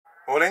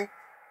Morning.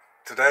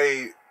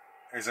 Today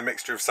is a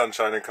mixture of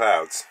sunshine and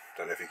clouds.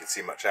 Don't know if you can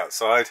see much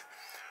outside.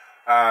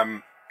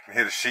 You can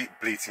hear the sheep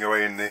bleating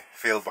away in the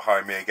field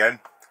behind me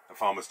again. The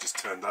farmers just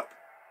turned up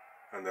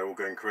and they're all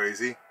going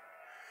crazy.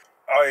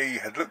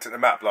 I had looked at the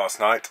map last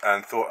night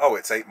and thought, oh,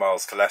 it's 8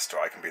 miles to Leicester,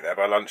 I can be there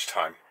by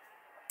lunchtime.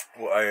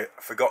 What I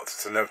forgot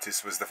to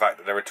notice was the fact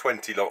that there are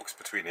 20 locks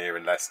between here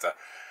and Leicester,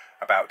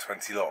 about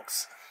 20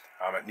 locks.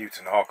 I'm at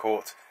Newton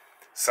Harcourt,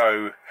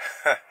 so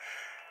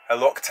a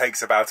lock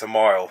takes about a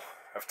mile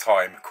of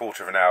time, a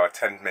quarter of an hour,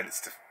 10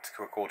 minutes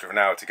to a quarter of an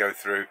hour to go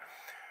through.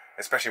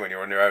 Especially when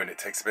you're on your own, it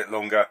takes a bit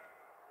longer,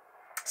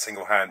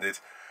 single-handed.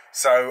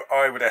 So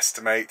I would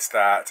estimate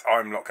that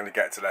I'm not going to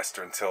get to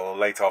Leicester until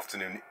late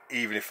afternoon,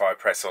 even if I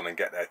press on and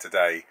get there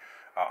today.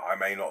 I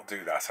may not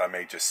do that. I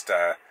may just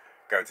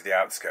go to the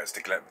outskirts,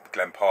 to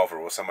Glen Parva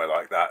or somewhere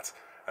like that,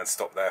 and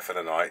stop there for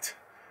the night,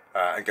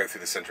 and go through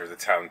the centre of the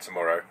town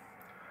tomorrow.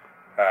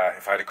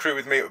 If I had a crew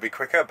with me, it would be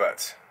quicker,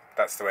 but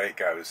that's the way it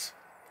goes.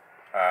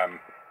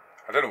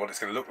 I don't know what it's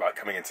going to look like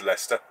coming into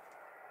Leicester,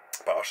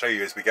 but I'll show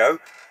you as we go.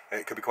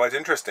 It could be quite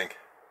interesting.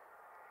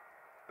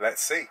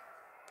 Let's see.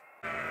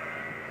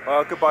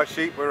 Well, goodbye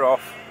sheep, we're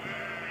off.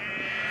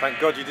 Thank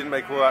God you didn't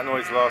make all that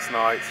noise last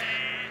night.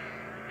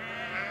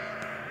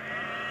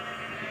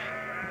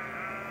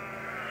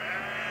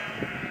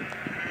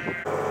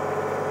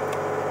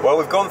 Well,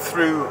 we've gone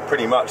through,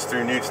 pretty much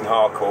through Newton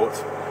Harcourt.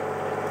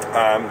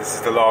 This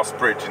is the last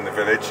bridge in the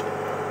village.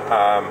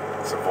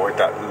 Let's avoid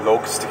that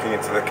log sticking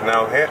into the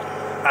canal here.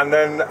 And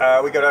then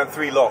we go down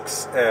 3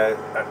 locks at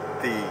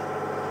the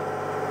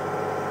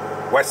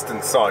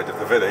western side of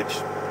the village,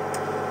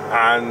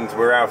 and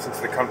we're out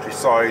into the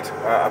countryside,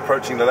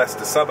 approaching the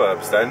Leicester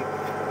suburbs then.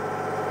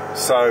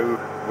 So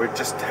we're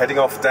just heading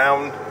off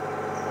down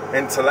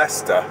into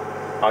Leicester.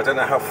 I don't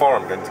know how far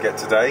I'm going to get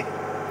today,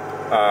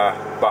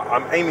 but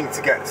I'm aiming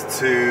to get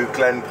to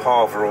Glen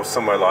Parva or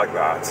somewhere like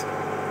that.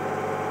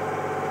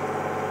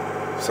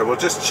 So we'll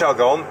just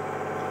chug on,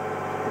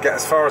 get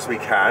as far as we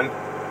can.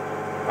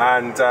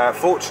 And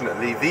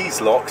fortunately these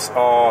locks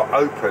are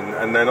open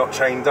and they're not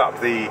chained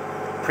up. The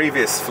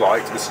previous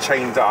flight was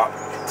chained up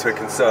to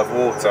conserve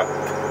water.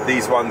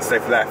 These ones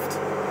they've left,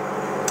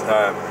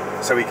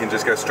 so we can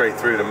just go straight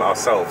through them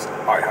ourselves,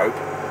 I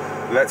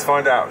hope. Let's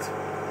find out.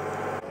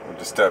 I've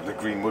disturbed the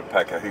green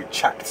woodpecker, who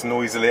chacked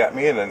noisily at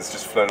me and then has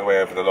just flown away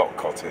over the lock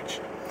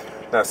cottage.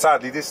 Now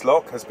sadly this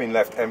lock has been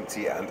left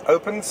empty and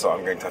open, so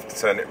I'm going to have to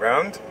turn it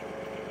round.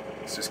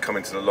 Let's just come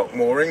into the lock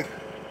mooring,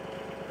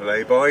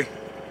 lay by,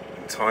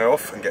 tie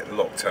off and get the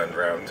lock turned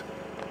round.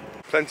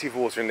 Plenty of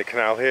water in the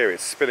canal here.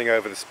 It's spilling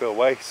over the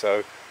spillway,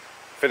 so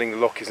filling the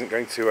lock isn't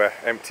going to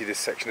empty this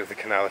section of the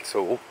canal at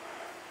all.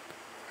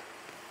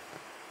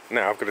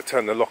 Now I've got to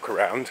turn the lock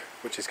around,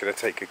 which is going to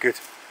take a good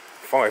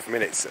 5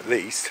 minutes at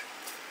least.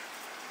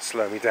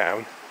 Slow me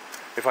down.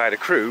 If I had a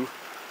crew,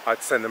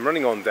 I'd send them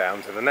running on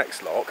down to the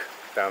next lock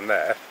down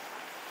there,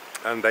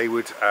 and they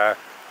would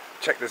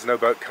check there's no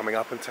boat coming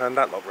up and turn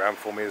that lock round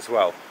for me as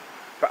well.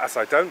 But as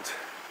I don't,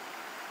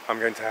 I'm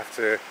going to have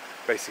to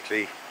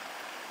basically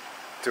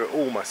do it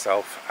all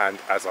myself, and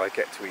as I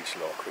get to each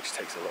lock, which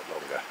takes a lot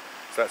longer.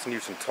 So that's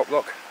Newton top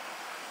lock.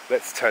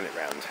 Let's turn it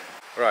round.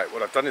 Right,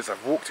 what I've done is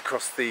I've walked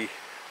across the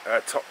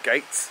top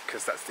gates,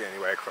 because that's the only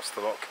way across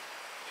the lock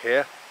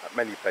here. At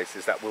many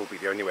places that will be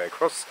the only way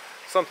across.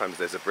 Sometimes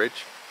there's a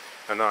bridge.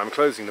 And now I'm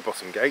closing the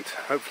bottom gate.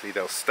 Hopefully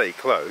they'll stay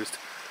closed.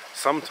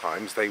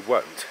 Sometimes they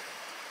won't.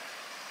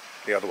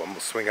 The other one will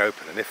swing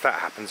open, and if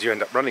that happens you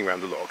end up running around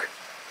the lock,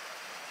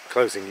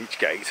 closing each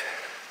gate,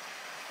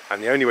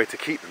 and the only way to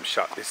keep them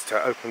shut is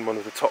to open one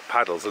of the top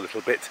paddles a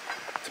little bit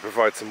to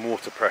provide some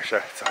water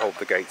pressure to hold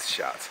the gates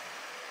shut.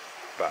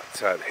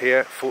 But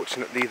here,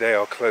 fortunately, they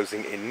are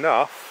closing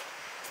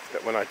enough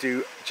that when I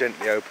do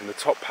gently open the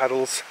top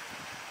paddles,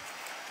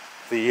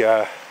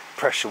 the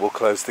pressure will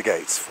close the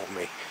gates for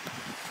me.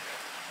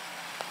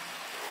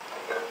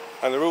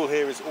 And the rule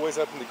here is always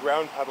open the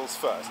ground paddles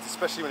first,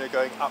 especially when you're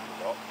going up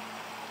the lock.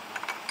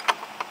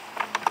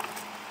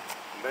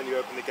 And then you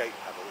open the gate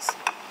paddles.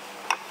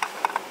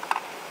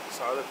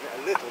 So I'll open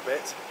it a little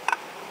bit,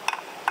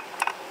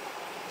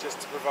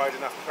 just to provide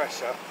enough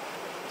pressure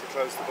to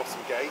close the bottom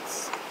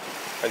gates.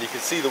 And you can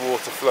see the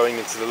water flowing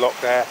into the lock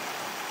there,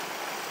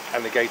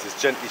 and the gate is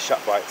gently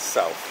shut by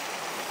itself.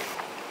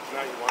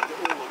 Now you wind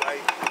it all the way.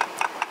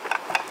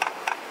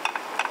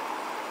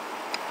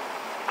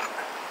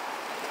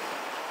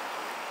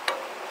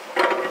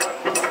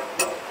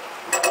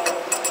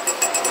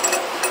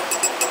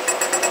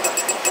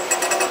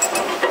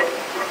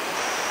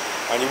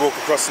 And you walk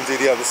across and do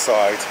the other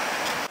side.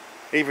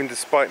 Even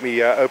despite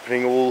me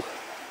opening all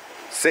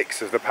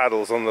 6 of the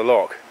paddles on the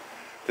lock,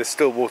 there's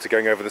still water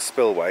going over the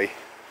spillway,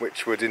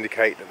 which would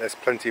indicate that there's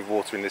plenty of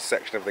water in this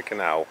section of the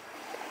canal.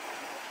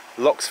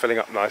 The lock's filling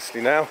up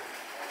nicely now.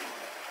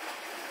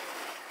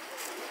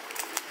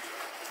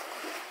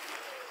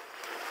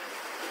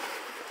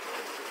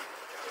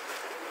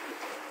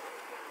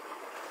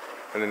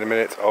 And in a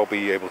minute I'll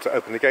be able to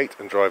open the gate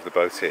and drive the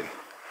boat in.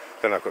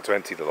 Then I've got to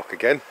empty the lock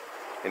again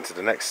into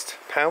the next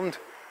pound,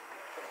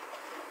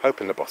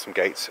 open the bottom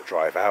gates,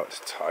 drive out,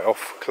 tie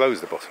off,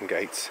 close the bottom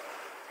gates,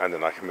 and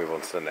then I can move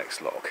on to the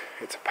next lock.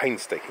 It's a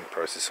painstaking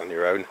process on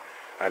your own,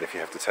 and if you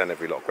have to turn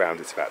every lock round,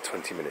 it's about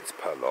 20 minutes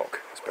per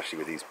lock, especially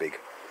with these big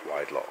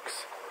wide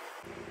locks.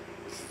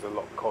 This is the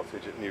Lock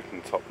Cottage at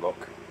Newton Top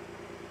Lock,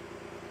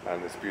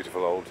 and this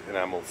beautiful old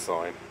enamel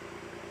sign.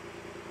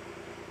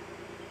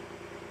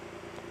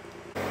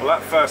 Well,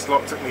 that first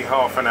lock took me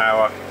half an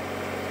hour.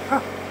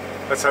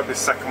 Let's hope this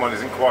second one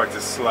isn't quite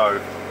as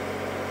slow.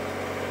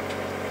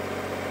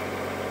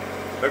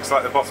 Looks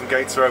like the bottom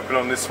gates are open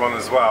on this one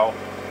as well,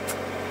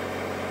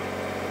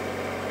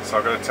 so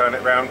I'm going to turn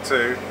it round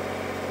too.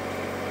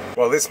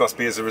 Well, this must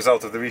be as a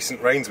result of the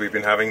recent rains we've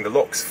been having. The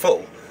lock's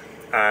full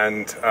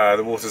and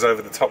the water's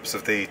over the tops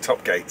of the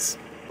top gates.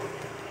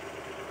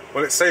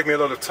 Well, it saved me a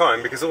lot of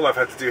time because all I've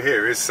had to do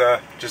here is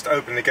just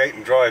open the gate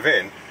and drive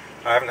in.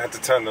 I haven't had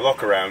to turn the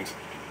lock around,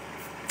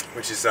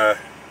 which is a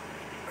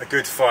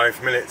good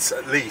 5 minutes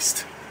at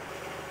least.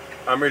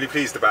 I'm really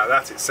pleased about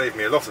that. It saved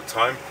me a lot of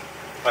time.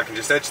 I can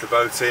just edge the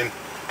boat in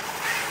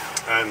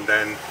and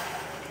then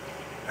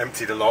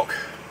empty the lock,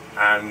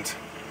 and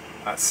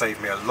that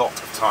saved me a lot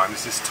of time.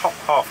 This is top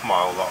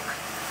half-mile lock.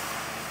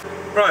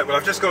 Right, well,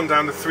 I've just gone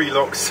down the 3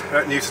 locks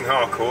at Newton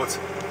Harcourt,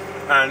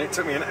 and it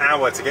took me an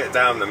hour to get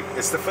down them.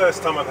 It's the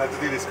first time I've had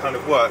to do this kind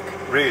of work,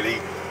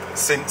 really,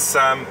 since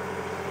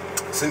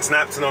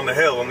Napton on the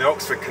Hill on the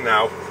Oxford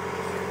Canal.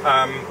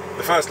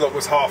 The first lock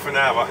was half an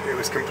hour. It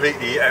was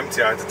completely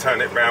empty. I had to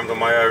turn it round on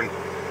my own.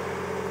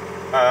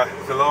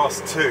 The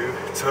last 2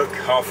 took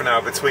half an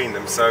hour between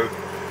them, so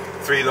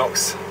 3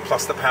 locks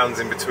plus the pounds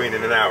in between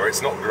in an hour.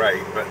 It's not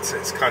great, but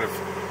it's kind of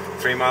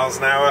 3 miles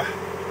an hour.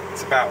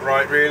 It's about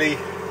right, really.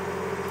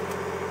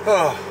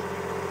 Oh.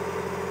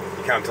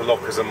 You count a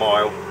lock as a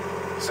mile,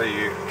 so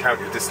you count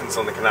your distance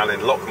on the canal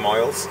in lock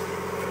miles.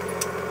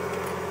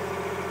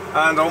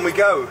 And on we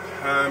go.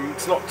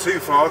 It's not too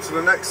far to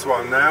the next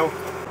one now.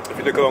 If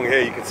you look along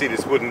here, you can see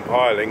this wooden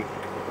piling,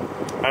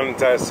 and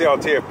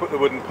CRT have put the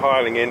wooden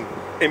piling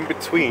in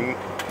between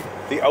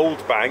the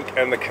old bank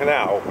and the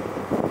canal.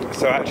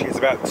 So actually it's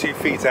about 2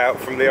 feet out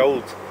from the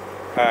old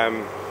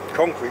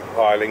concrete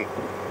piling,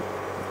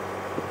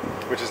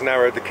 which has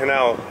narrowed the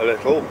canal a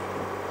little,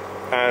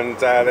 and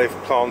they've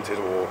planted,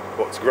 or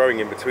what's growing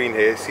in between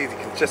here. See, you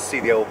can just see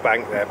the old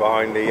bank there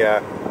behind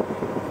the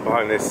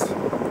behind this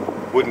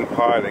wooden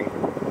piling.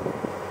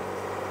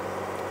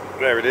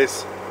 There it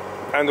is,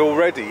 and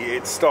already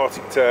it's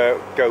starting to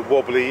go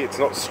wobbly. It's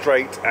not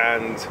straight,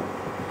 and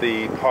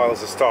the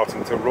piles are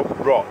starting to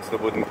rot, the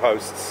wooden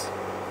posts.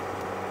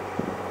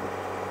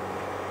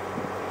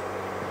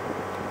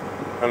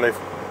 And they've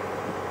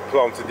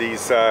planted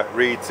these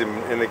reeds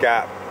in the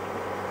gap.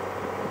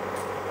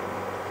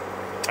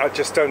 I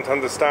just don't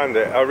understand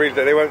it. I really,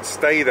 they won't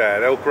stay there.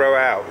 They'll grow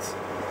out,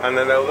 and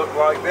then they'll look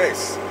like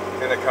this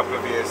in a couple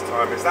of years'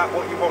 time. Is that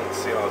what you want,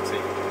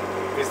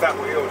 CRT? Is that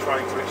what you're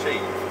trying to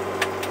achieve?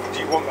 Do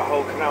you want the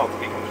whole canal to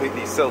be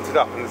completely silted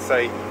up and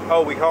say,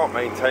 oh, we can't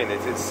maintain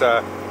it,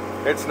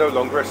 it's no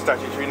longer a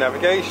statutory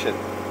navigation?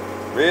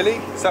 Really?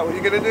 Is that what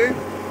you're going to do?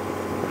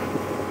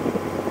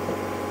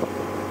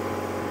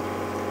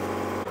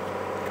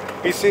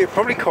 You see, it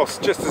probably costs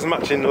just as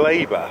much in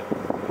labour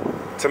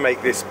to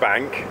make this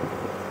bank,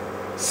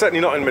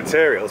 certainly not in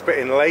materials, but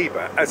in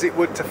labour, as it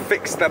would to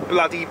fix the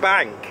bloody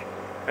bank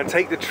and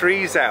take the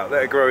trees out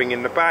that are growing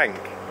in the bank.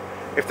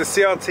 If the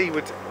CRT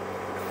would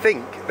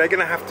think they're going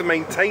to have to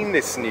maintain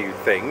this new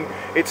thing,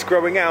 it's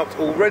growing out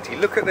already.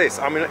 Look at this.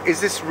 I mean,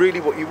 is this really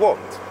what you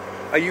want?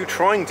 Are you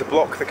trying to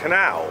block the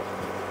canal?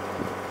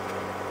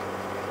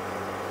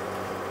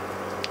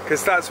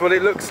 Because that's what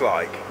it looks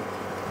like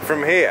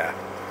from here.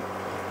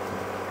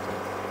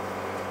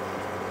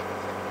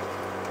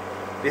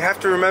 You have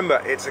to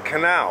remember, it's a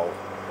canal.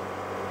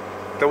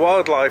 The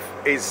wildlife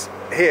is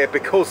here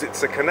because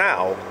it's a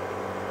canal,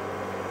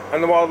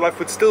 and the wildlife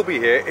would still be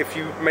here if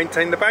you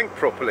maintain the bank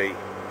properly.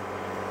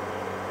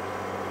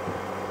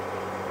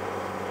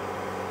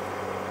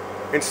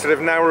 Instead of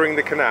narrowing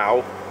the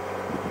canal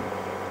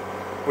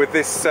with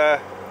this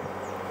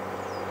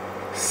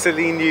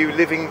silly new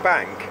living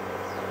bank.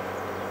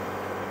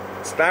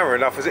 It's narrow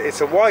enough,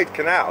 it's a wide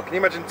canal. Can you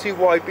imagine 2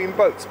 wide beam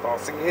boats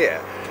passing here?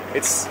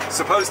 It's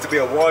supposed to be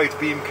a wide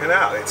beam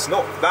canal. It's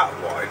not that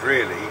wide,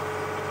 really.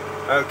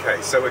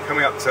 Okay, so we're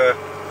coming up to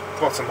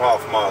bottom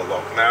half-mile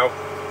lock now.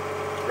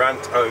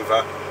 Rant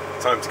over.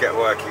 Time to get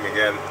working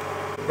again.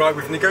 Right,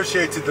 we've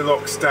negotiated the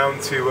locks down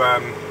to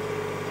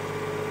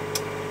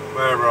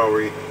where are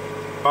we?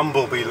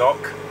 Bumblebee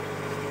Lock,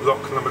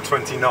 lock number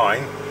 29,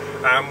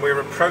 and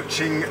we're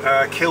approaching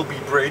Kilby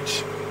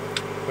Bridge,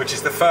 which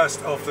is the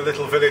first of the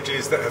little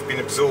villages that have been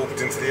absorbed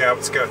into the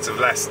outskirts of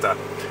Leicester.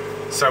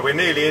 So we're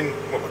nearly in,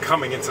 well, we're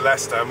coming into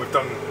Leicester, and we've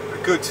done a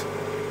good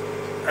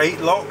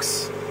 8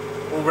 locks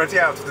already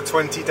out of the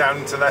 20 down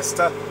into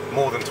Leicester,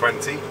 more than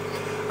 20.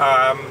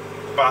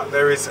 But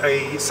there is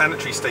a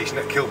sanitary station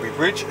at Kilby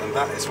Bridge, and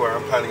that is where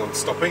I'm planning on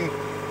stopping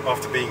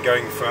after being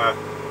going for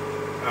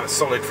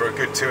solid for a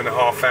good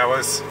 2.5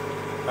 hours.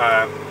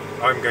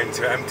 I'm going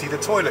to empty the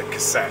toilet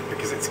cassette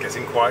because it's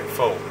getting quite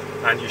full.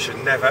 and you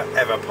should never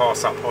ever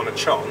pass up on a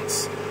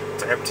chance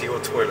to empty your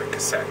toilet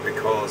cassette,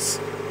 because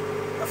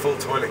a full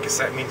toilet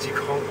cassette means you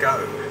can't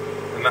go,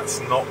 and that's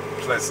not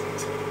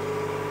pleasant.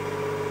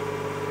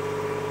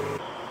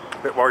 A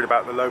bit worried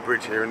about the low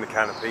bridge here in the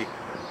canopy.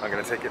 I'm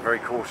going to take it very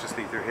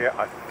cautiously through here.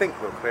 I think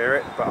we'll clear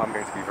it, but I'm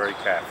going to be very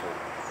careful.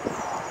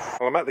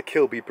 Well, I'm at the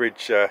Kilby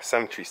Bridge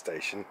sanitary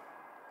station,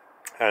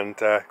 and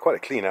quite a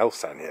clean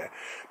Elsan here,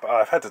 but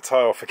I've had to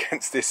tie off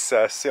against this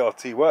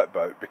CRT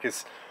workboat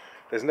because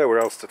there's nowhere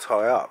else to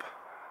tie up.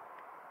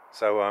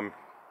 So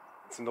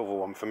it's a novel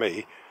one for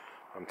me.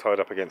 I'm tied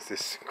up against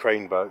this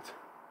crane boat.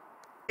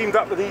 Teamed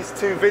up with these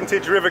two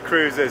vintage river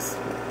cruisers,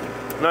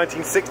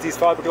 1960s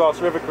fiberglass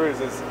river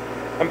cruisers,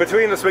 and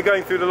between us we're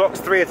going through the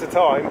locks 3 at a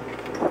time.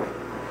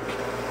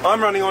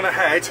 I'm running on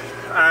ahead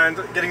and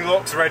getting the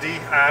locks ready,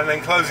 and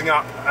then closing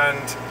up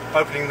and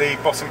opening the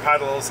bottom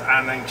paddles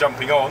and then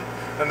jumping on,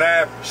 and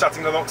they're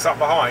shutting the locks up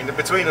behind, and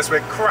between us we're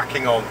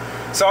cracking on.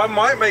 So I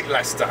might make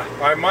Leicester.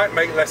 I might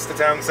make Leicester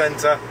town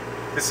centre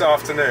this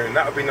afternoon.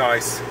 That would be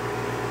nice.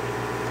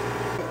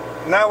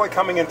 Now we're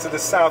coming into the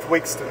South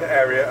Wigston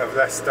area of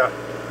Leicester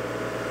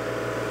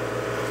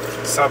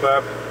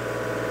suburb.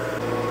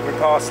 We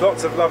pass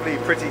lots of lovely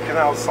pretty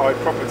canal side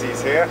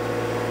properties here,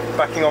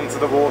 backing onto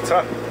the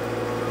water.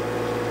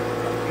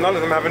 None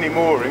of them have any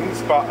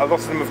moorings, but a lot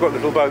of them have got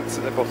little boats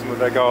at the bottom of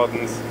their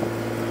gardens.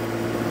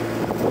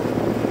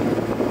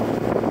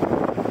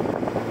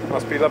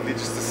 Must be lovely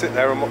just to sit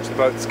there and watch the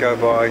boats go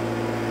by.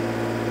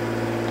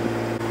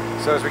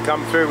 So as we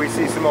come through, we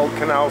see some old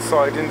canal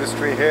side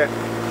industry here.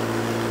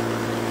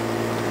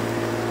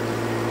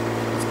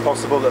 It's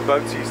possible that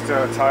boats used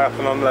to tie up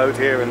and unload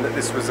here, and that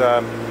this was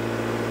a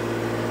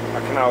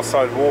canal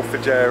side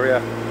wharfage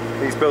area.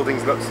 These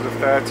buildings look sort of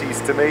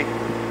 30s to me,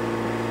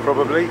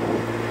 probably.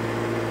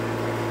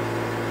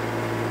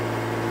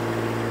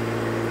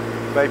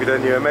 Maybe they're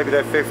newer, maybe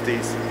they're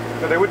 50s.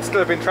 But there would still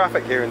have been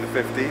traffic here in the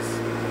 50s.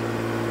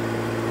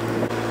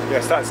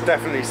 Yes, that's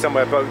definitely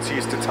somewhere boats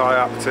used to tie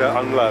up to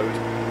unload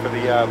for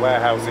the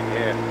warehousing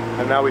here.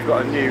 And now we've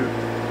got a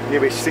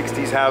newish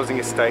 60s housing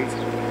estate,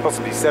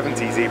 possibly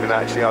 70s even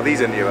actually. Oh,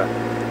 these are newer.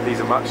 These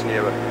are much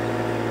newer.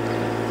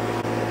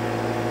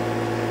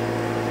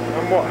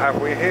 And what have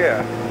we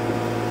here?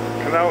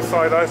 Canal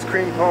side ice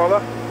cream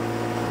parlour.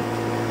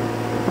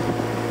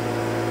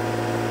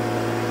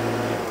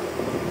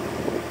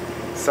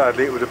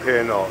 Sadly, it would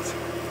appear not.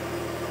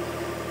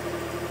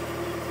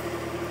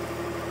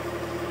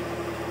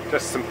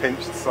 Just some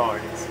pinched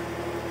signs.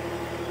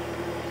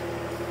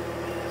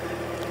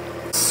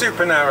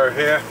 Super narrow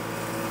here.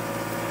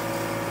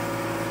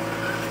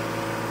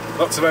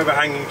 Lots of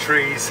overhanging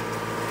trees.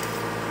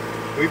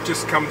 We've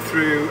just come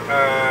through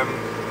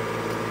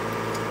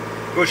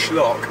Bush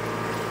Lock.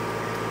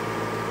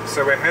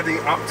 So we're heading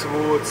up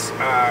towards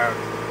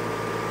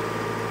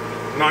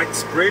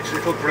Knight's Bridge,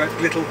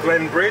 Little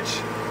Glen Bridge.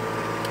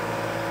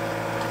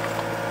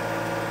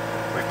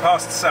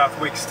 Past South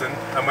Wigston,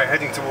 and we're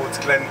heading towards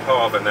Glen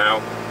Parva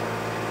now.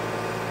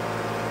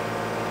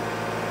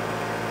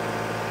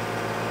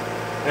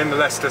 In the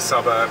Leicester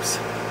suburbs.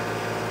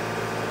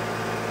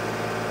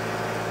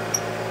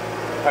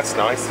 That's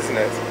nice, isn't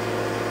it?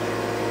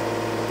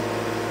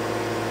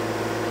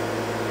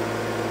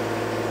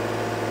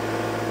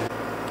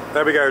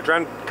 There we go,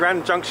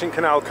 Grand Junction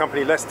Canal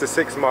Company, Leicester,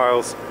 6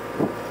 miles.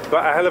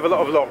 But a hell of a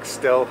lot of locks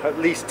still, at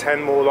least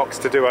 10 more locks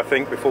to do I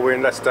think before we're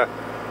in Leicester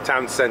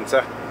town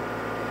centre.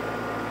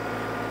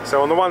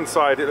 So on the one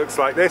side it looks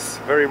like this,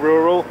 very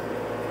rural,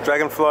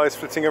 dragonflies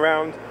flitting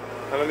around,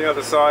 and on the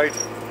other side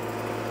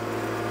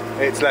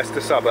it's Leicester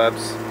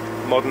suburbs,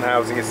 modern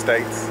housing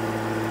estates.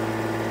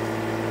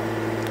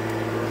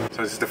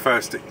 So this is the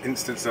first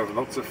instance of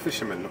lots of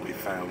fishermen that we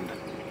found.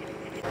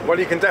 Well,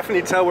 you can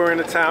definitely tell we're in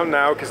a town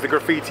now because the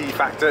graffiti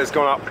factor has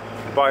gone up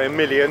by 1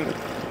 million.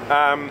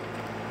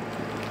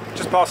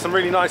 Just past some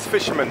really nice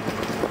fishermen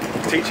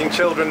teaching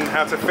children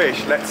how to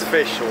fish, let's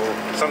fish, or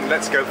something,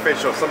 let's go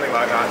fish, or something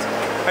like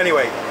that.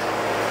 Anyway,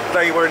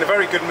 they were in a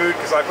very good mood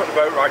because I put the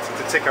boat right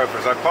into tick over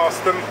as I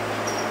passed them,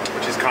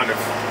 which is kind of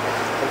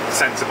a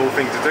sensible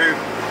thing to do.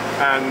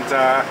 And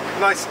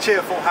nice,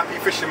 cheerful, happy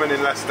fishermen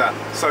in Leicester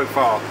so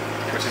far,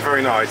 which is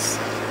very nice.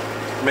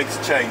 Makes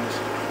a change.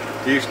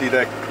 Usually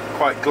they're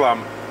quite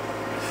glum.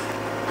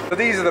 So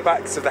these are the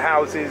backs of the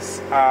houses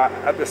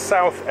at the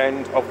south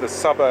end of the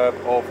suburb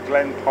of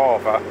Glen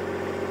Parva,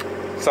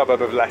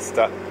 suburb of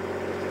Leicester.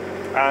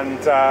 And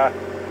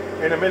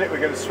in a minute we're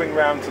going to swing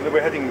round to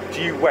we're heading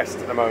due west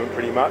at the moment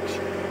pretty much,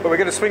 but we're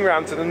going to swing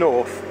round to the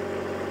north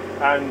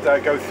and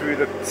go through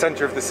the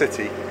centre of the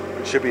city,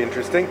 which should be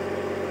interesting.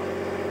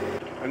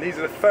 And these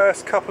are the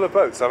first couple of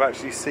boats I've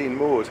actually seen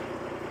moored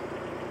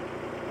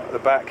at the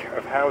back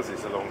of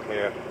houses along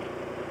here,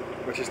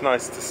 which is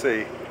nice to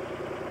see.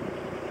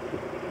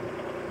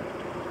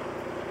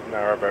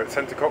 Narrowboat,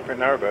 centre cockpit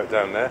narrowboat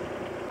down there.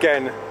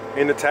 Again,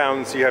 in the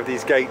towns you have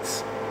these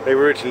gates. They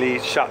were originally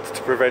shut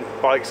to prevent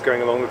bikes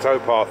going along the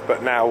towpath,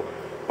 but now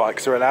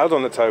bikes are allowed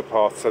on the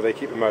towpath, so they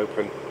keep them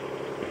open.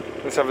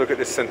 Let's have a look at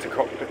this centre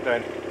cockpit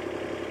then.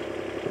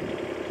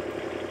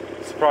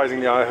 It's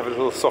Unsurprisingly, I have a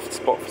little soft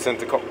spot for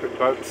centre cockpit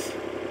boats.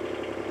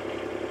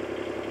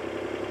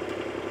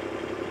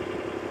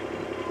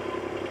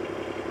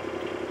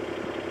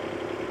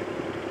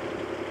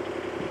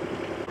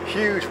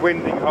 Huge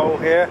winding hole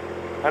here,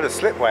 and a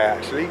slipway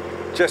actually,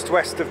 just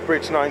west of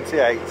Bridge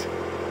 98.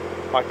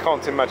 I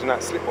can't imagine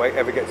that slipway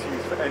ever gets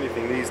used for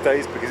anything these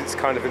days because it's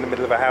kind of in the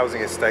middle of a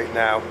housing estate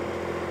now.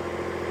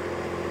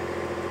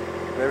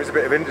 There is a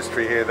bit of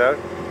industry here though,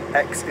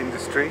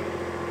 ex-industry.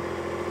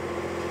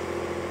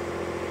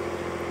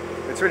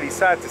 It's really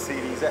sad to see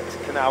these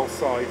ex-canal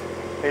side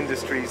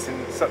industries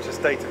in such a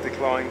state of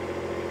decline.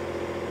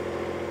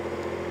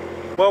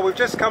 Well, we've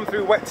just come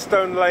through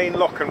Whetstone Lane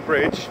Lock and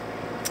Bridge,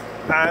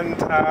 and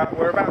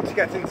we're about to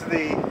get into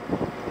the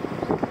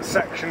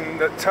section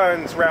that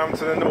turns round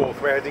to the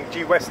north. We're heading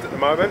due west at the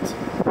moment,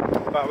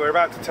 but we're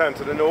about to turn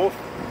to the north,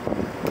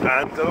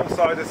 and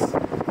alongside us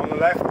on the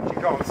left, which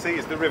you can't see,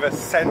 is the River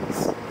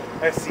Sence,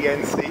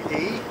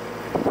 S-E-N-C-E,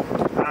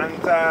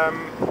 and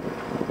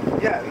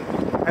yeah,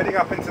 heading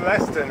up into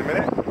Leicester in a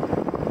minute.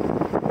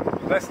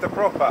 Leicester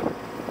proper.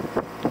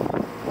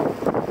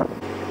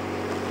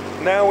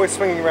 Now we're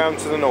swinging around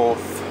to the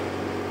north.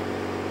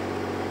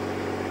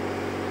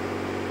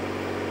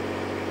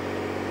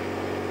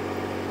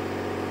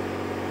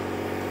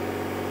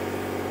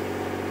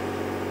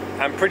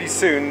 And pretty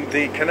soon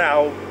the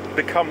canal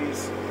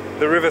becomes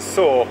the River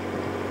Soar.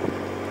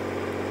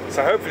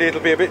 So hopefully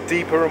it'll be a bit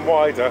deeper and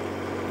wider.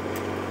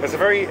 There's a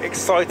very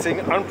exciting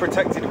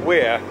unprotected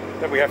weir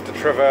that we have to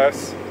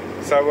traverse.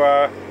 So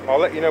I'll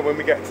let you know when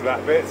we get to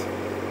that bit.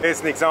 Here's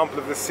an example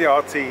of the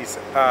CRT's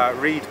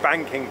reed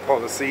banking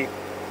policy,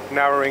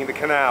 narrowing the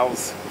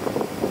canals.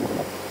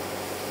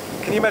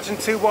 Can you imagine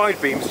two wide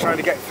beams trying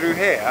to get through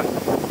here?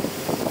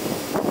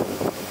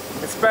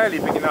 It's barely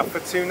big enough for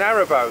two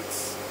narrow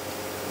boats.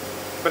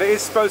 But it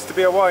is supposed to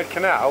be a wide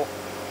canal.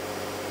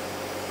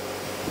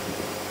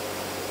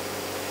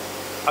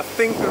 I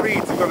think the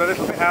reeds have got a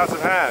little bit out of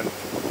hand.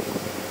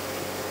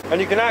 And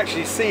you can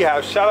actually see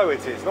how shallow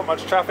it is. Not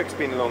much traffic's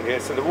been along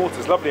here, so the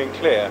water's lovely and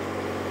clear.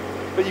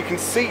 But you can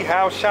see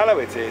how shallow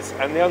it is,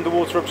 and the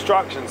underwater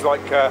obstructions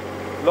like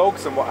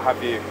logs and what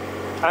have you.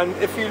 And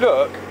if you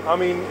look, I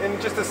mean, in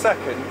just a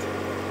second,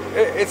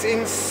 it's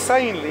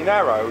insanely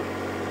narrow.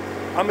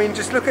 I mean,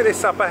 just look at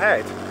this up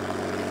ahead.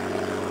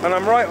 And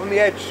I'm right on the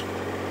edge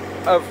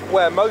of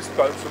where most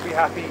boats would be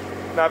happy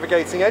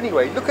navigating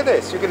anyway. Look at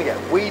this, you're going to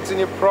get weeds in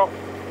your prop.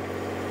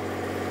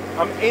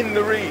 I'm in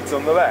the reeds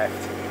on the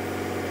left.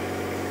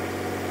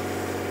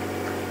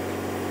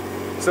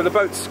 So the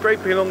boat's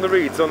scraping along the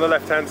reeds on the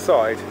left hand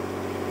side.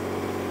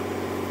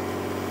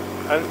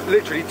 And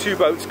literally two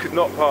boats could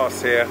not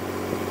pass here.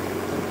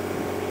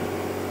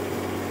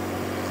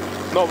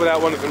 Not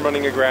without one of them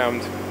running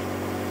aground.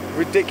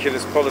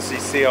 Ridiculous policy,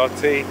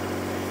 CRT.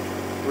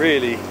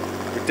 Really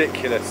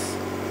ridiculous.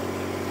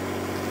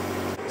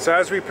 So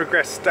as we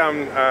progress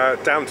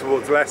down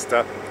towards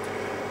Leicester,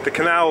 the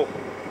canal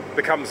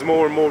becomes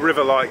more and more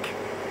river-like.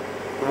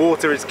 The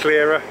water is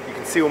clearer, you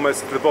can see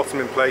almost to the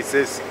bottom in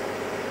places,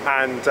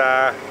 and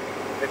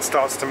it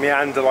starts to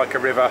meander like a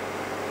river.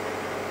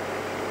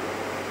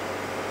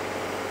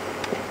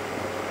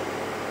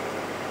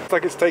 Looks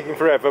like it's taking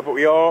forever, but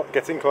we are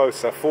getting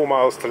closer. 4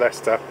 miles to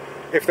Leicester.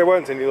 If there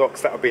weren't any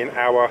locks, that would be an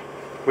hour.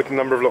 With the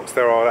number of locks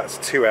there are, that's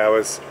 2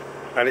 hours,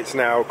 and it's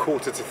now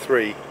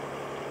 2:45.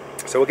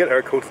 So we'll get there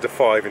at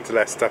 4:45 into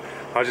Leicester.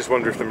 I just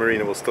wonder if the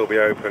marina will still be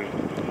open.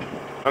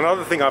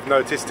 Another thing I've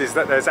noticed is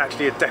that there's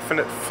actually a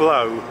definite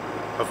flow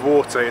of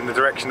water in the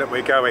direction that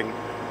we're going,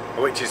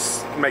 which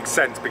makes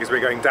sense because we're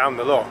going down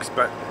the locks,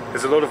 but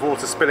there's a lot of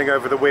water spilling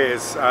over the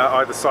weirs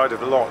either side of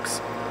the locks,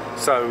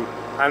 so,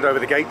 and over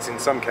the gates in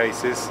some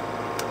cases.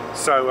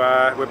 So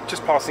we're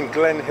just passing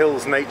Glen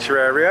Hills Nature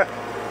Area.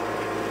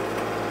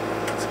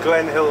 It's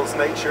Glen Hills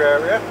Nature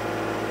Area,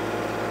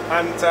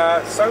 and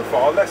so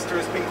far Leicester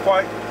has been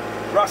quite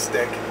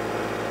rustic.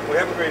 We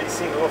haven't really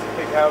seen a lot of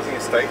big housing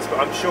estates, but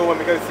I'm sure when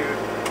we go through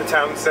the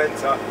town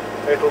centre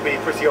it'll be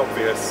pretty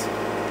obvious.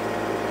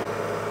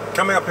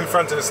 Coming up in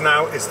front of us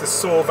now is the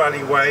Soar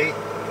Valley Way,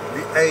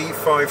 the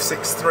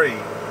A563.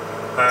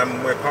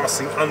 We're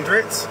passing under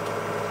it.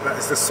 That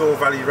is the Soar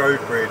Valley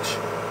Road Bridge,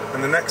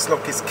 and the next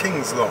lock is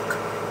King's Lock,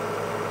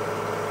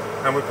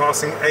 and we're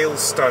passing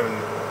Aylestone.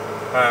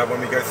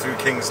 When we go through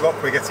King's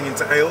Lock we're getting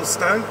into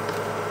Aylestone.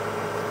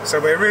 So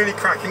we're really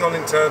cracking on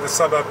into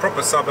the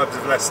proper suburbs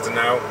of Leicester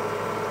now.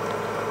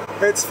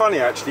 It's funny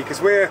actually, because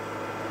we're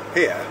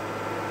here,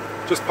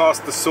 just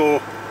past the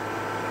Soar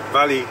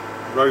Valley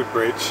Road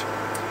Bridge,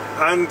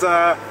 and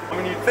I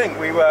mean, you'd think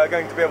we were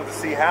going to be able to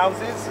see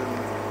houses and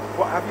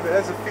what have you, but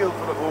there's a field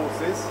full of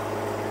horses.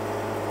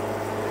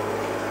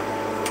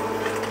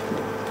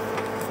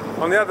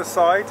 On the other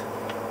side,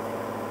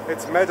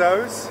 it's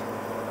meadows.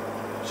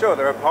 Sure,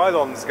 there are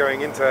pylons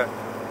going into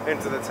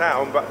the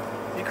town, but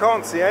you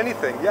can't see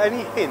anything,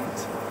 any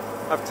hint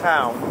of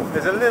town.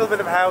 There's a little bit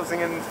of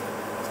housing and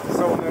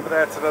so on over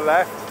there to the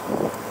left,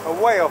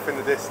 way off in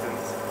the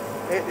distance.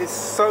 It is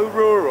so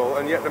rural,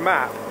 and yet the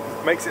map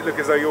makes it look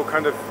as though you're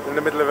kind of in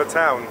the middle of a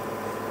town.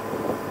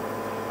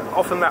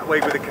 often that way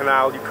with the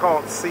canal, you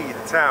can't see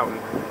the town.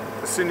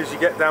 As soon as you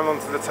get down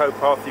onto the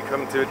towpath, you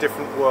come to a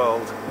different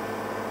world.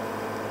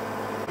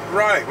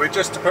 Right, we're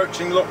just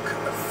approaching Lock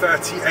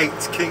 38,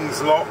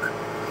 King's Lock,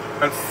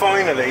 and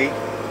finally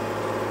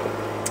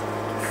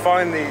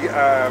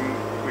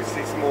we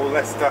see some more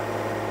Leicester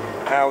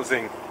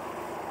housing.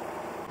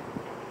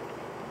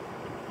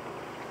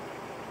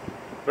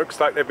 Looks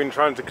like they've been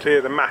trying to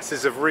clear the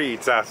masses of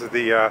reeds out of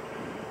the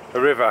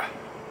river.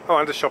 Oh,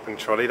 and a shopping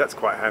trolley, that's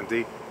quite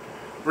handy.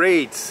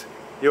 Reeds,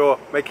 you're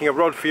making a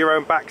rod for your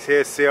own backs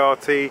here,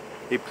 CRT.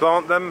 You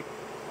plant them,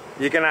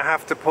 you're going to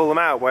have to pull them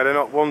out where they're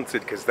not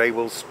wanted because they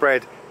will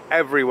spread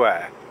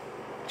everywhere.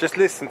 Just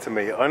listen to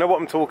me, I know what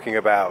I'm talking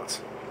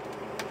about.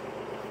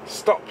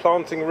 Stop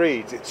planting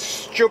reeds, it's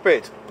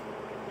stupid.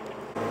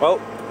 Well,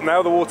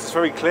 now the water's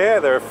very clear,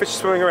 there are fish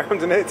swimming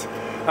around in it.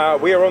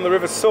 We are on the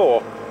River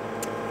Soar.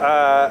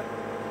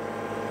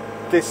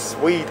 This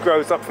weed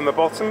grows up from the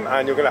bottom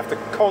and you're going to have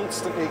to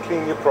constantly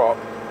clean your prop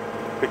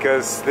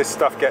because this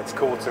stuff gets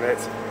caught in it.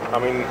 I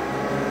mean,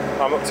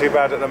 I'm not too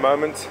bad at the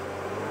moment,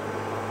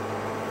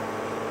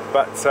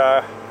 but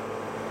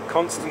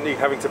constantly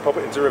having to pop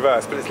it into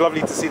reverse. But it's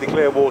lovely to see the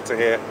clear water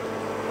here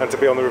and to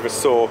be on the River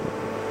Soar.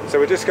 So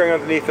we're just going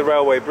underneath the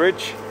railway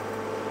bridge,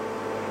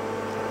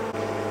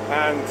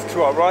 and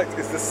to our right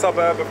is the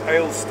suburb of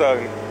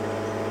Aylestone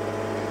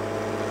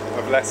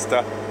of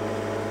Leicester.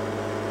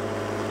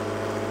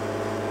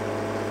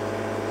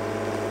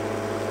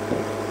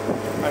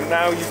 And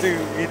now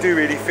you do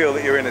really feel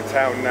that you're in a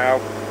town now,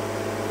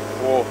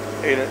 or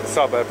in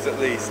suburbs at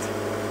least.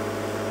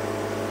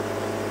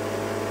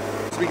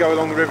 As we go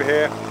along the river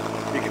here,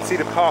 you can see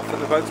the path that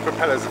the boat's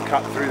propellers have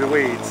cut through the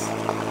weeds.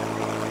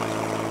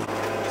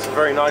 Some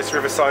very nice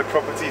riverside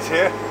properties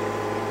here,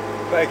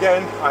 but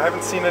again, I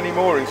haven't seen any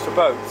moorings for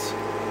boats.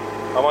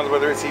 I wonder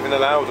whether it's even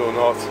allowed or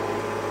not.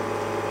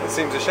 It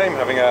seems a shame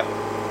having a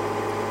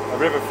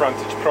river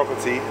frontage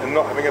property and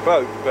not having a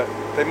boat, but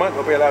they might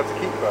not be allowed to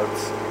keep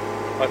boats.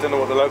 I don't know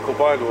what the local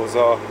bylaws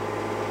are.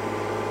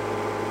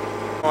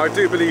 I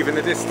do believe in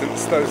the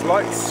distance those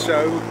lights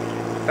show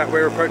that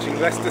we're approaching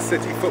Leicester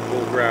City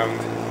football ground,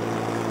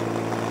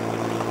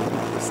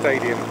 the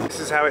stadium. This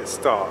is how it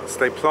starts.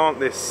 They plant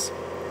this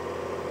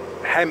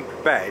hemp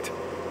bed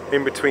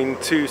in between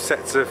two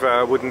sets of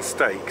wooden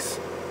stakes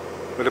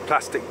with a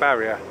plastic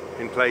barrier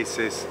in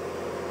places,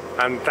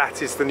 and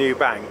that is the new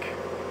bank,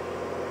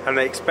 and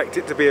they expect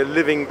it to be a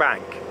living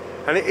bank.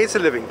 And it is a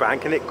living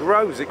bank, and it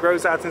grows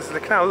out into the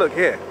canal. Look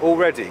here,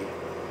 already.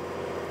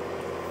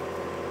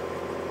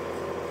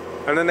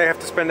 And then they have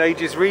to spend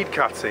ages reed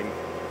cutting.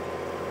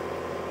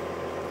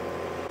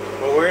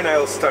 Well, we're in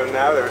Aylestone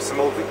now. There are some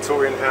old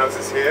Victorian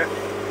houses here,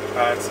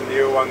 and some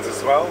newer ones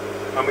as well.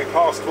 And we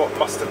passed what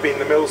must have been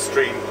the mill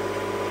stream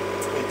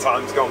in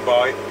times gone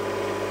by.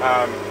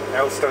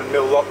 Aylestone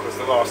Mill Lock was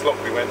the last lock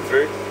we went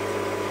through.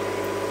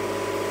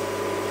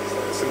 So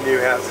there's some new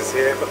houses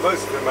here, but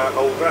most of them are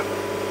older.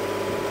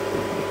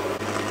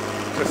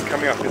 Just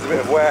coming up is a bit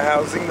of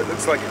warehousing that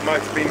looks like it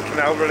might have been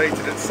canal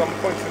related at some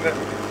point in the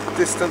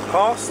distant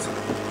past.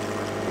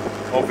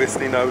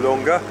 Obviously no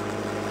longer,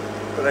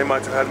 but they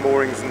might have had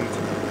moorings and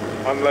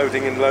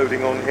unloading and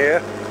loading on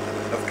here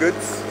of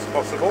goods, it's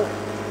possible.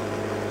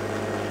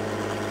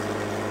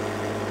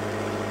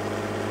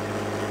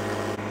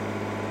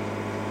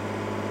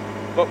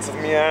 Lots of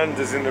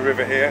meanders in the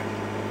river here.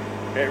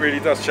 It really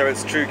does show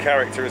its true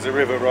character as a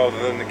river rather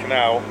than the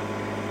canal.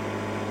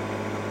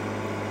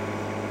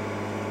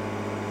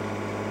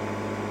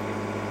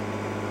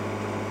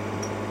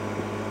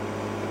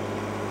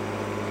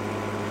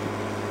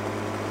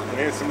 And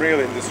here's some real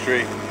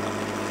industry.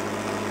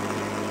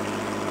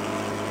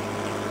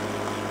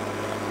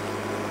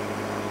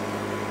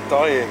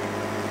 Dyeing.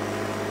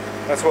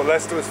 That's what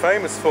Leicester was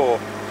famous for.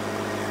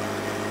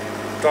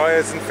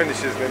 Dyers and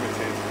Finishers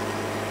Limited.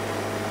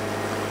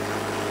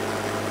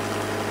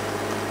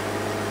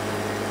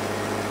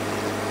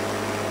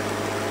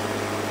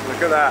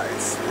 Look at that,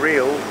 it's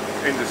real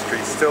industry,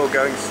 still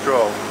going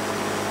strong.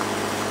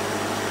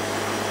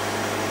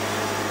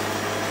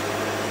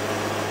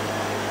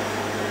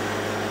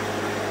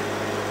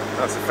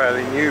 That's a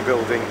fairly new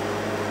building.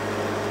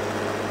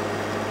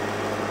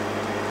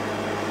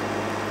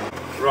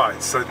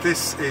 Right, so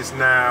this is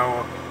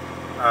now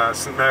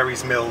St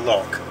Mary's Mill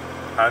Lock,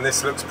 and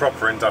this looks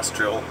proper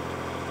industrial.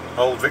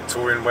 Old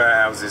Victorian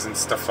warehouses and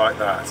stuff like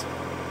that.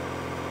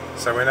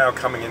 So we're now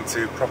coming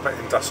into proper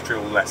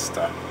industrial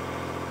Leicester.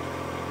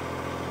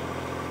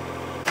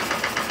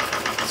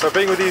 So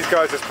being with these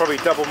guys has probably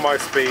doubled my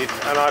speed,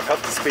 and I've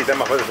helped to speed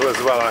them up a little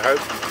as well, I hope.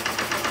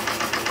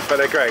 But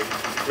they're great,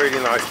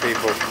 really nice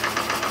people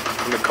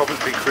from the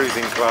Coventry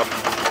Cruising Club.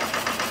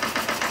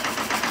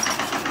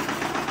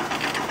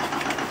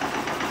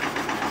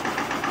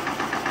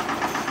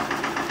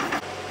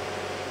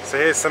 So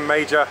here's some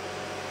major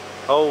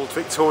old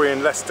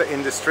Victorian Leicester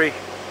industry.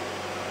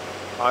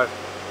 I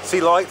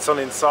see lights on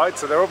inside,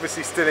 so they're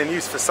obviously still in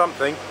use for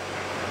something.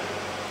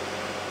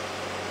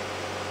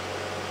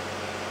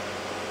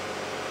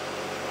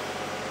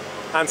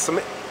 And some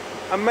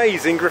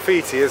amazing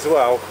graffiti as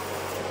well.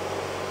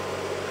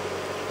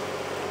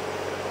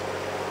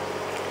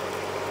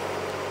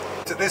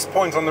 At this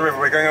point on the river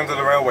we're going under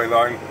the railway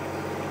line,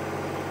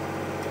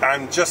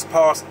 and just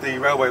past the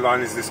railway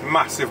line is this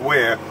massive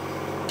weir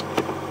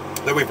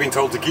that we've been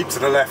told to keep to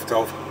the left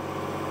of.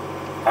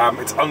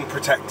 It's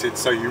unprotected,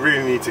 so you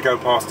really need to go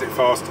past it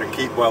fast and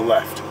keep well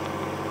left.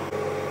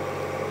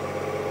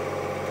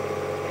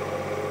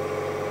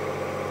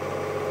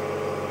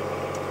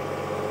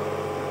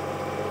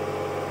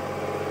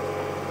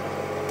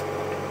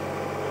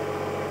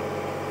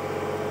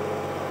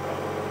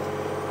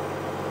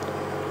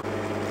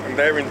 And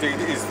there indeed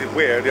is the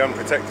weir, the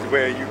unprotected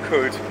weir. You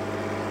could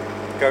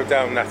go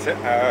down that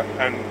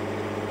and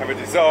have a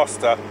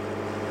disaster.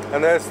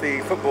 And there's the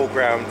football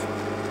ground,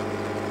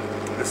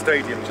 the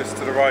stadium just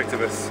to the right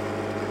of us.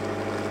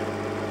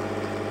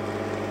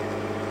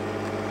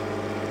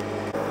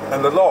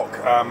 And the lock,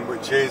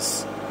 which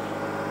is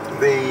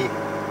the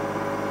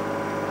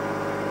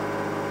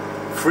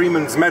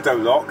Freeman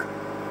Meadows Lock,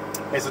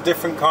 is a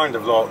different kind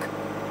of lock.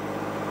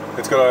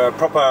 It's got a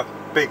proper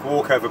big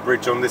walkover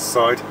bridge on this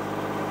side,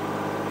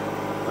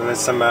 and there's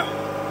some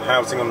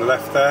housing on the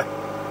left there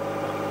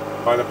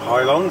by the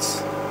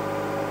pylons.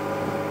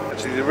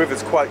 Actually, the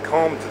river's quite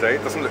calm today,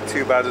 it doesn't look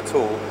too bad at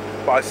all,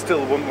 but I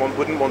still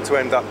wouldn't want to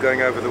end up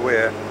going over the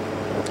weir.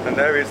 And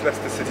there is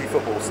Leicester City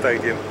Football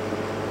Stadium.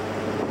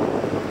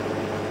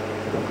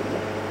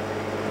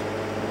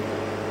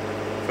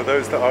 For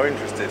those that are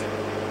interested.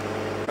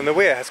 And the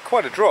weir has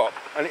quite a drop,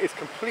 and it is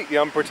completely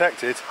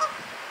unprotected,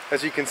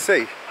 as you can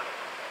see.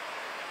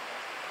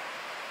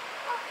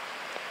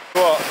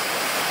 What?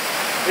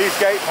 These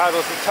gate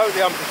paddles are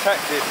totally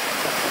unprotected,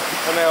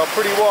 and they are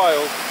pretty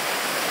wild.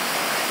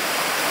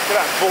 Look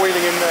at that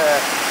boiling in there.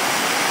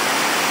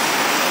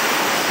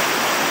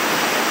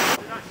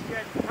 That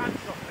scared the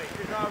pants off me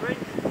because our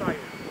engine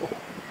failed.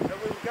 So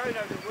we were going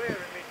over the weir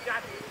and my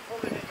dad was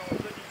pulling it all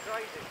bloody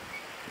crazy.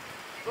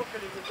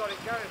 Luckily we got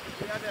it going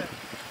because we had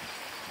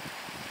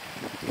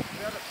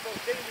a small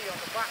dinghy on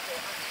the back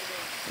that actually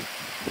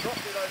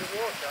dropped a load of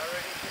water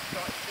and it just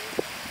started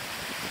sinking.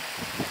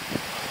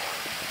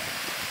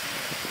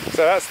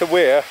 So that's the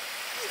weir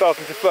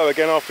starting to flow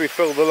again after we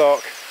filled the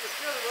lock.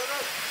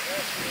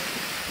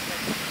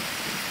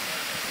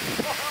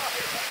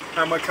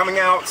 And we're coming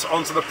out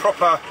onto the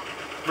proper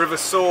River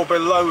Soar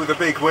below the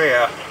big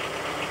weir.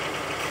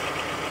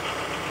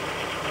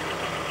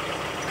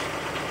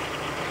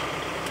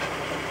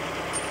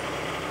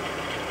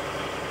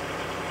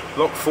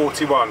 Lock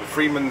 41,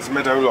 Freeman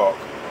Meadows Lock.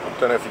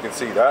 Don't know if you can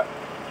see that.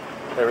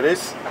 There it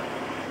is.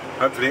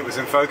 Hopefully it was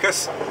in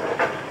focus.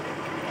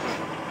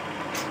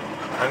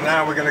 And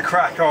now we're going to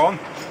crack on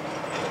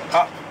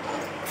up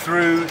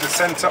through the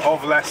centre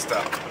of Leicester.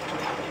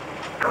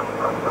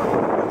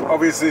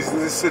 Obviously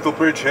this little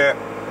bridge here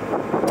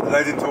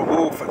led into a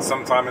wharf at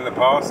some time in the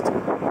past,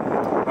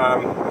 a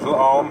little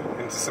arm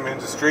into some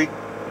industry,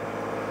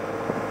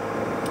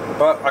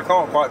 but I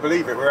can't quite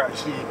believe it.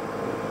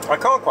 I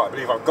can't quite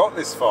believe I've got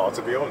this far,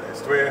 to be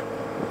honest. We're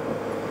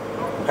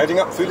heading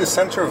up through the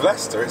centre of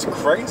Leicester. It's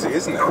crazy,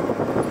 isn't it?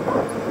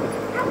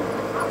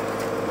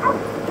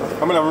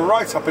 I mean, I'm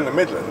right up in the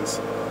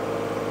Midlands.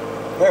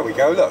 There we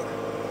go, look.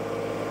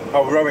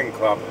 Oh, rowing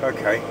club,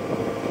 okay.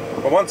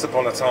 Well, once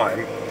upon a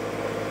time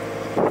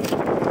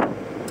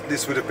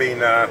this would have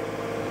been an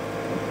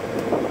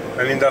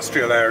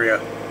industrial area,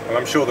 and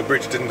I'm sure the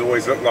bridge didn't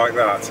always look like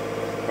that.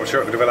 I'm sure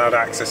it would have allowed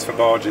access for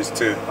barges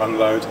to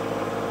unload.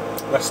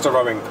 Leicester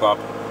Rowing Club,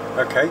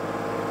 okay,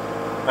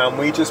 and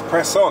we just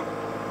press on.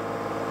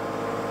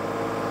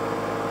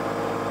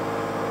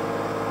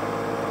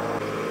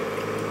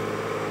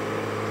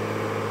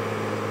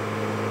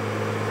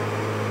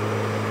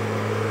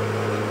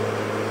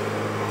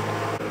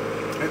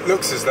 It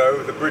looks as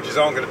though the bridges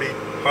aren't going to be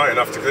high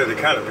enough to clear the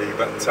canopy,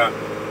 but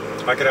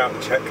I get out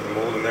and check them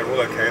all and they're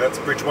all okay. That's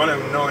Bridge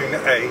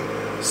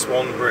 109A,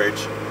 Swan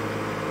Bridge.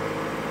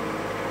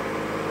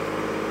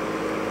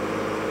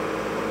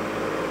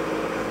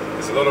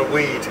 There's a lot of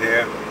weed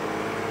here.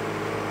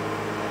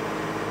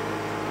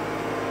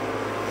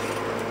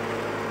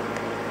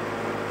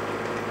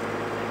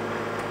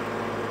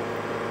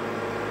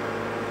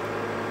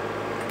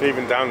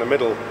 Even down the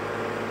middle.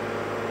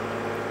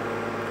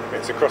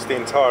 It's across the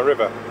entire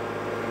river.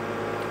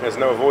 There's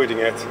no avoiding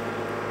it.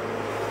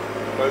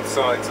 Both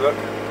sides, look.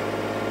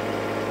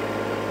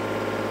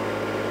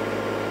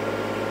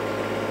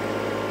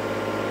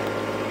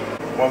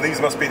 Well, these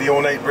must be the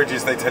ornate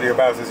bridges they tell you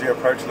about as you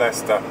approach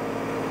Leicester.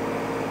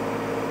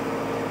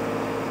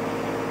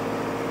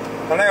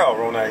 And they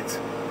are ornate.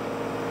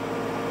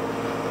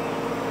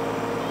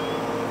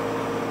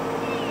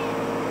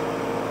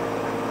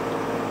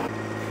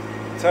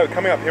 So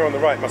coming up here on the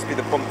right must be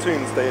the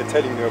pontoons they are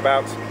telling you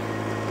about,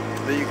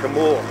 that you can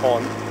moor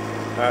on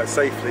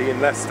safely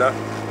in Leicester.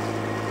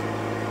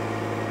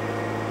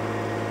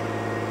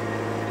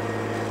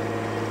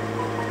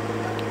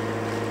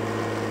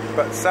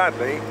 But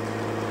sadly,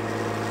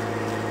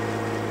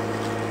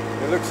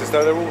 it looks as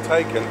though they're all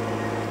taken.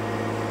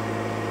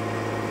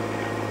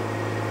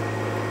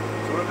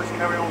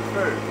 carry on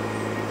through.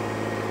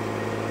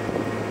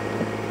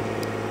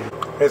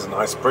 Here's a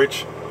nice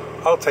bridge.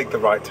 I'll take the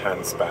right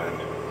hand span.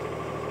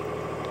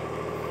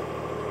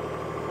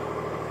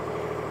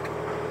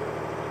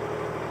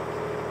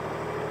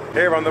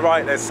 Here on the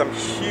right there's some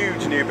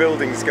huge new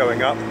buildings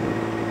going up,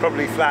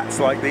 probably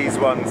flats like these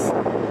ones.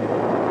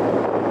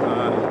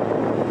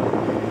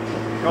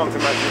 Can't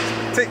imagine it's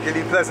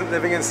particularly pleasant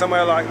living in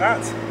somewhere like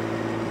that.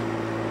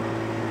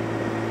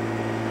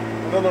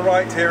 And on the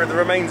right here are the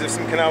remains of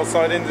some canal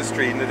side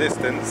industry in the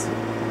distance.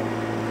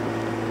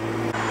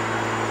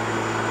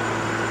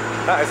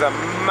 That is a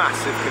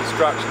massive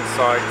construction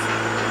site.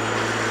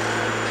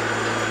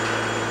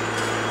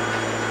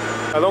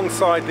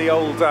 Alongside the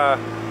old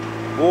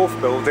wharf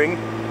building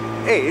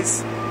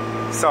is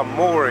some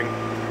mooring.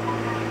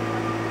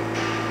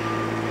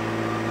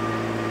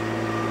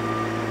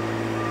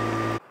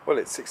 Well,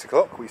 it's 6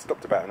 o'clock. We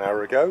stopped about an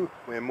hour ago.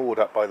 We're moored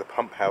up by the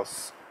pump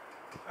house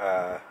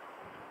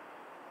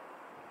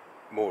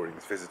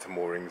moorings, visitor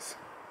moorings,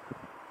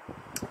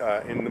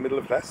 in the middle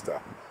of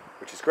Leicester,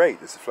 which is great.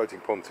 There's a floating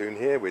pontoon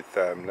here with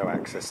no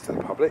access to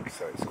the public,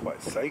 so it's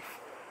quite safe.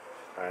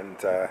 And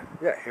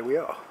yeah, here we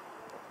are.